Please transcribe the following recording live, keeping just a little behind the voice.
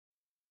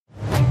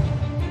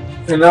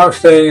We're now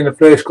staying in a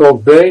place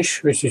called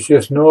Beige, which is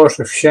just north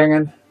of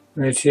Schengen,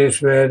 which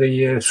is where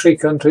the three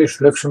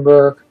countries,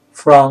 Luxembourg,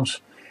 France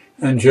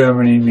and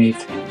Germany meet.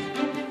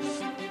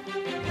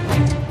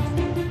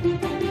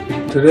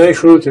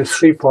 Today's route is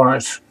three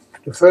parts.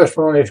 The first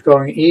one is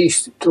going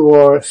east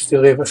towards the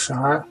river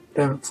Saar,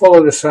 then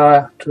follow the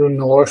Saar to the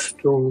north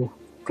to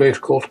a place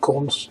called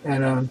Konz,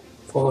 and then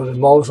follow the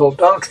Moselle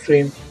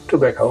downstream to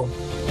back home.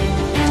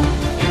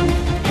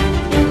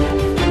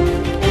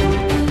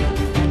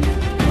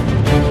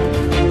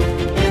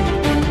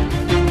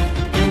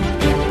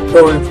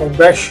 Going from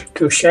Beige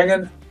to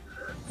Schengen,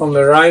 on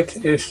the right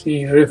is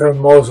the river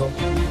Moselle.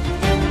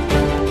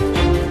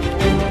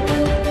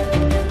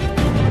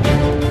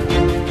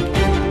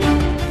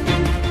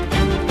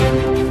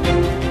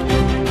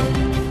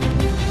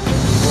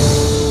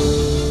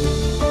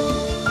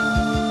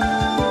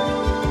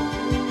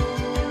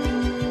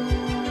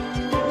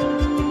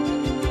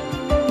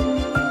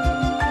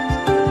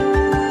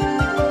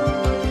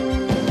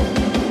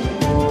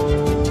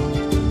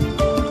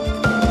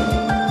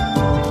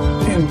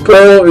 In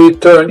Perl we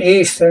turn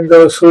east and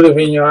go through the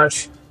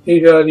vineyards.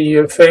 These are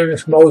the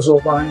famous Moselle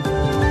wine.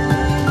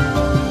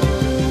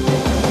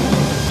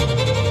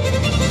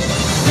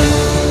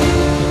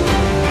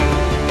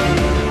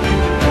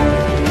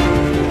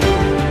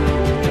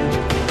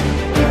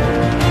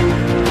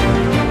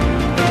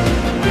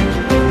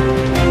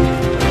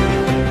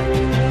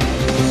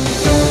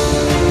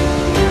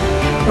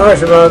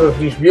 Large amount of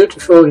these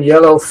beautiful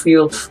yellow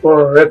fields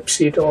for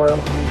rapeseed oil.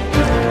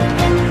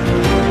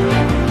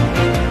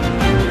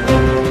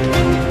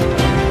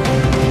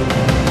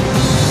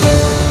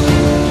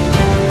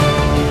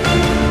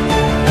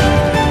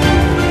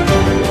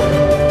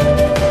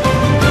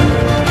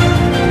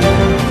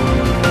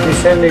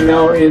 Descending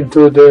now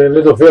into the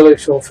little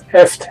village of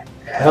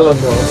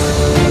Helendorf.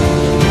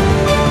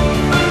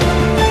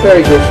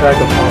 Very good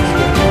cycle path.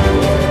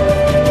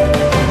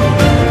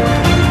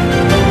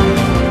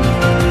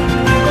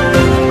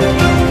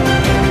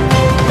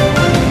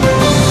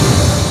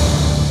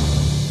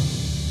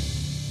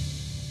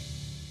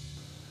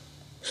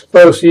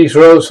 Suppose these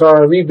roads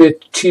are a wee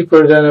bit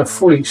cheaper than a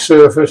fully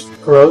serviced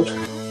road.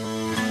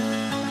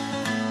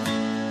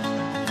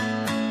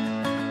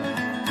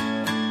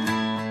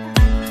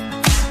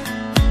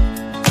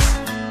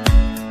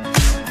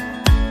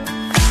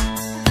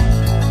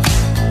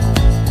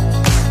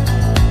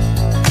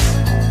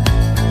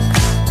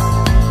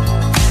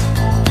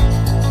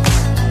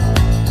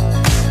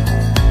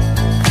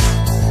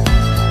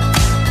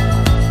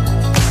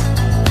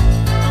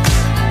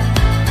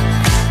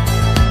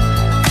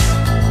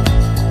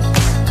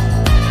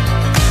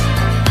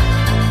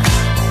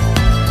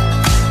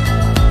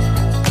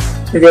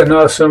 We get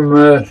now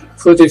some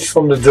footage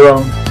from the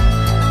drone.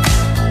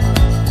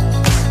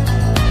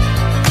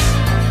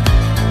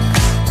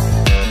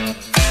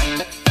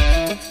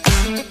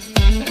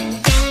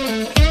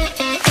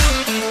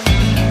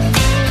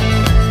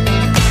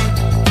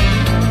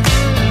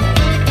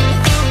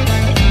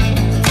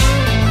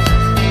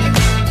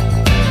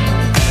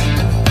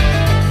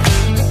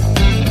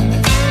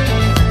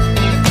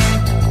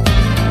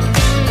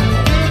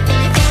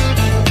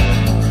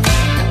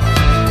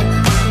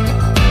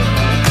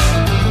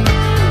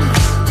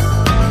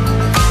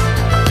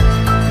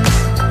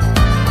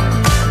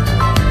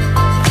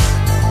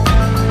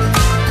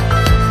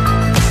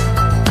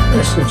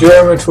 As the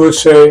Germans would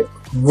say,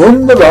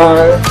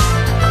 wunderbar!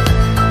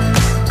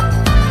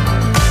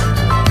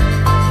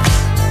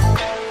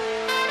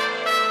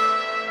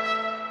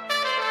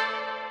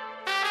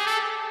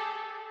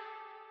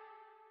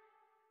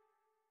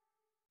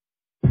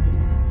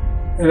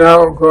 We're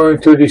now going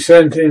to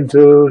descend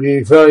into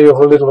the valley of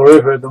a little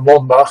river, the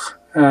Monbach.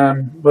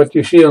 What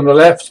you see on the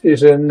left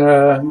is, is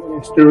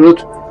the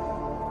route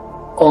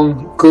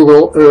on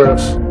Google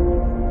Earth.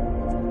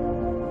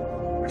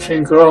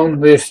 Synchron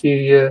with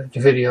the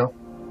video.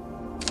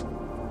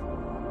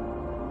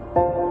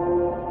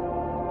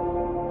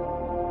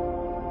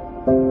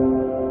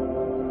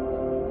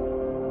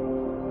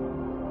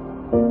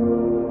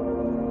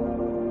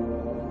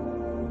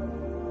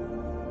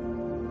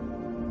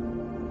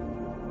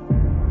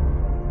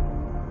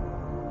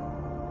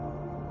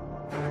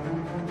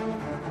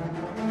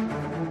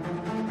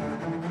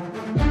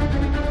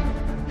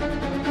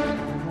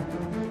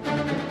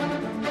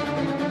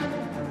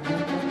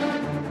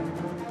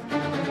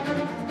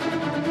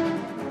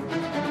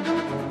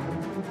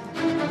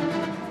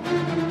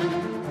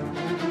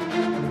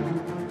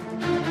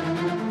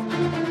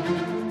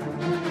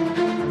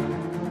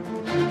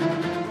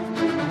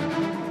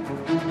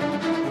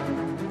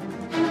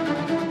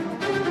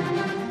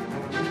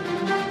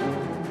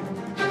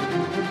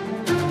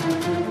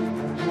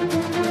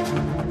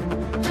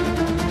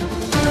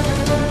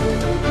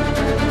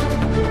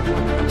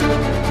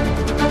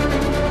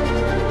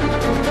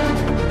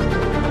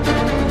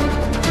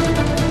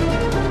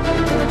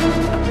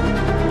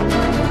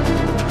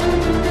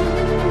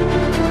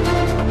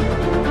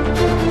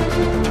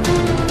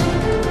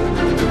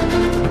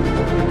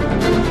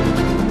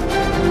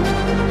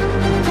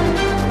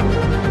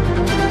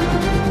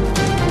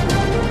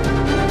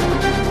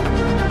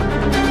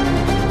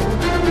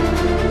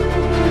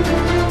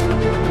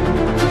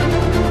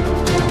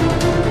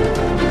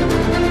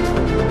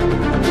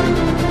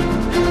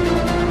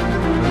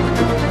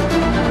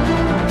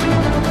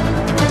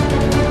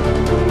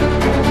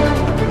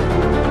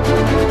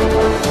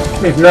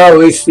 We've now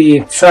reached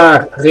the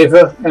Saar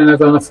river and are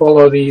going to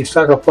follow the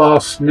Saar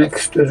pass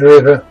next to the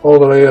river all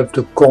the way up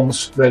to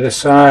Konz, where the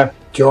Saar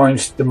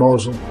joins the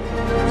Moselle.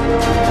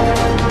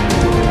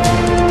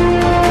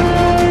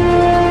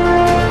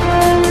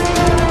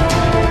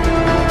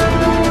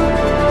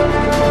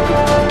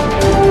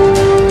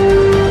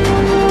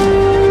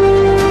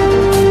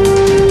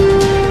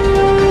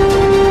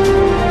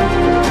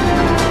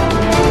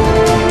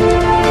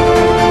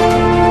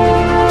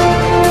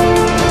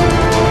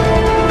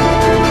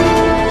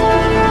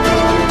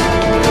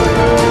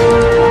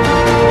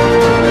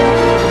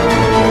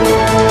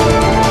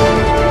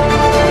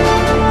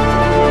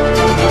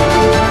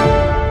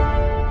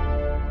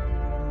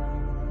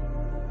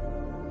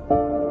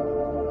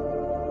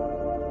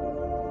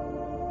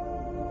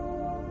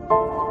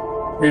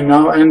 We're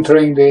now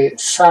entering the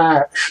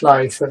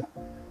Saarschleife.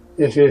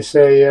 This is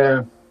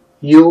a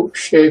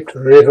U-shaped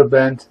river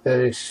bend that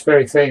is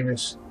very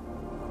famous.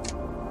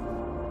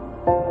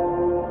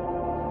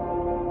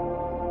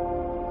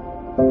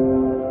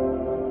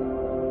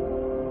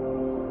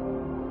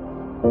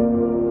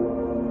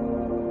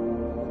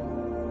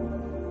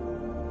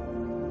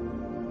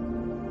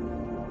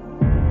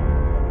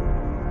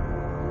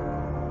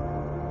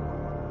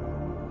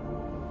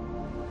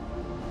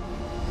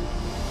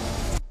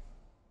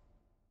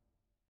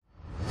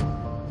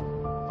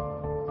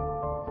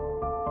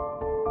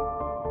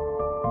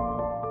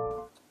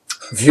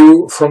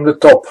 View from the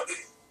top.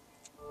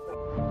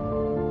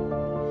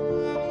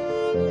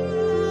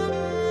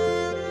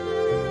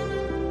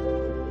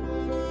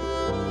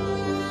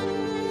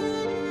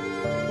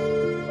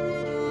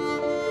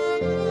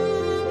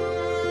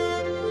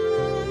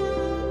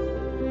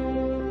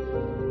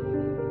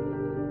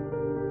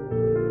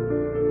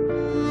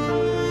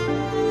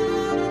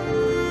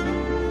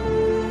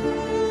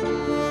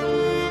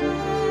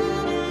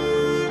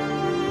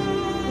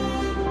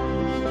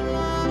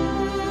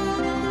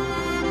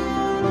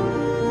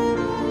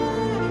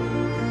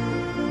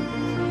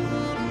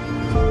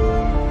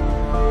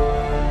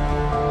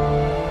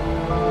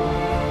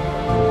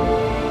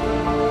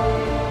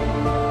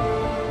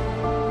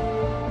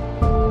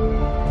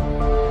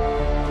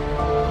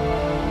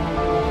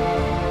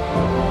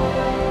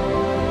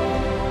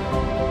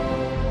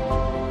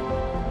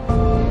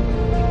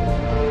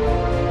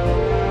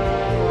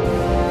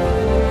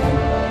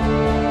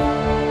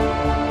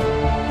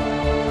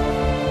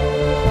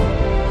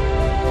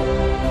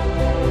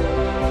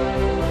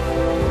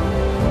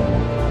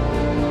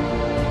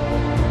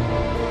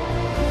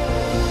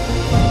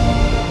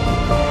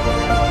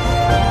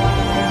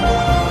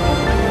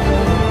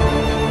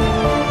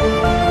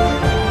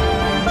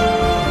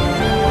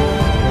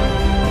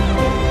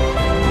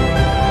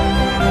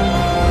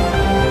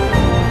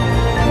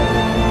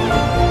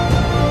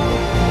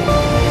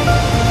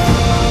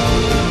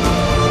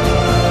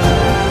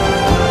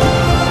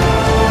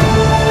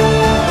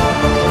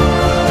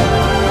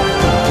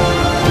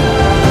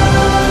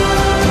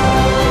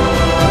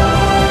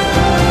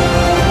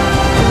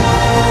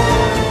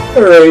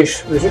 A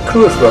race with a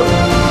cruise boat.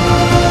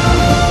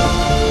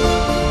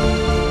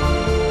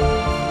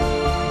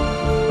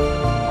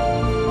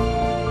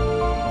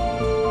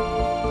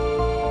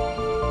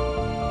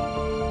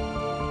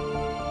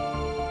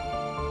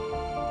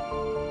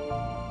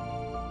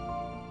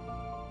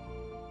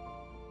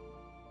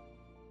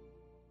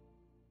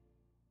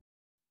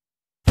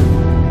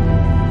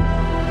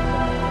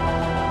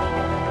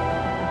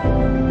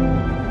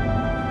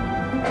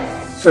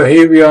 So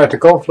here we are at the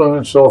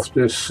confluence of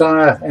the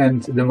Saar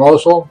and the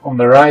Moselle. On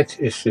the right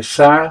is the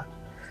Saar.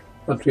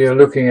 What we are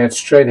looking at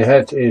straight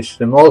ahead is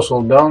the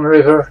Moselle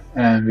downriver,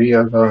 and we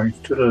are going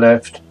to the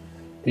left,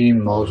 the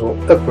Moselle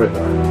upriver.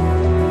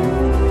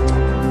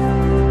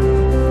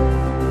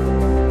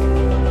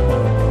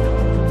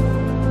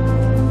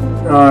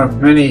 There are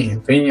many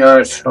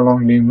vineyards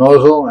along the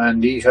Moselle,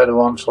 and these are the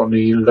ones on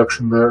the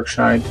Luxembourg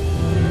side.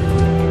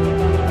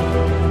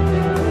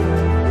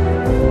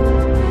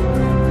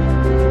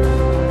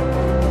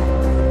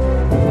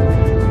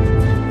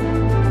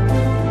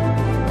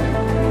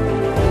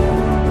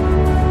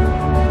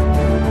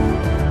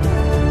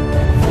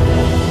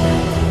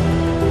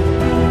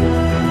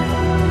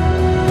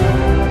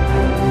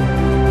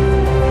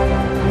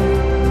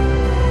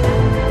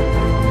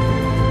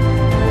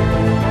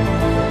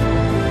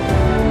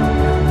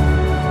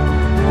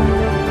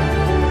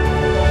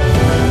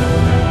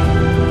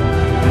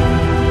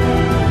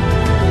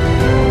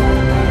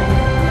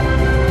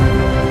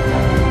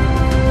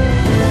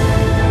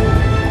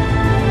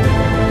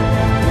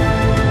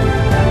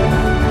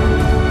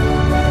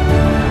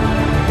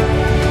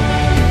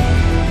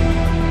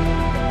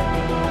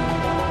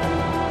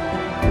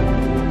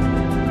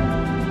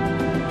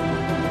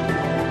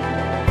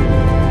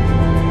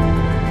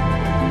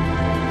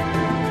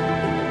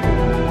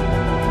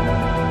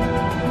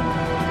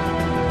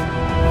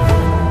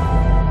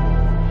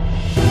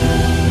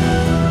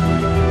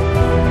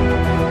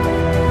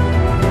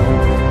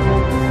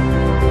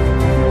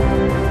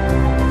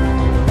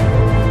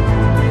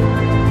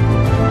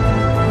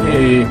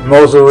 The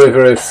Moselle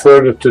River is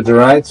further to the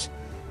right,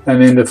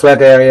 And in the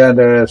flat area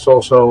there's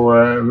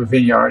also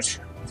vineyards.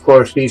 Of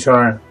course, these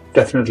are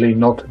definitely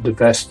not the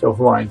best of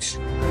wines.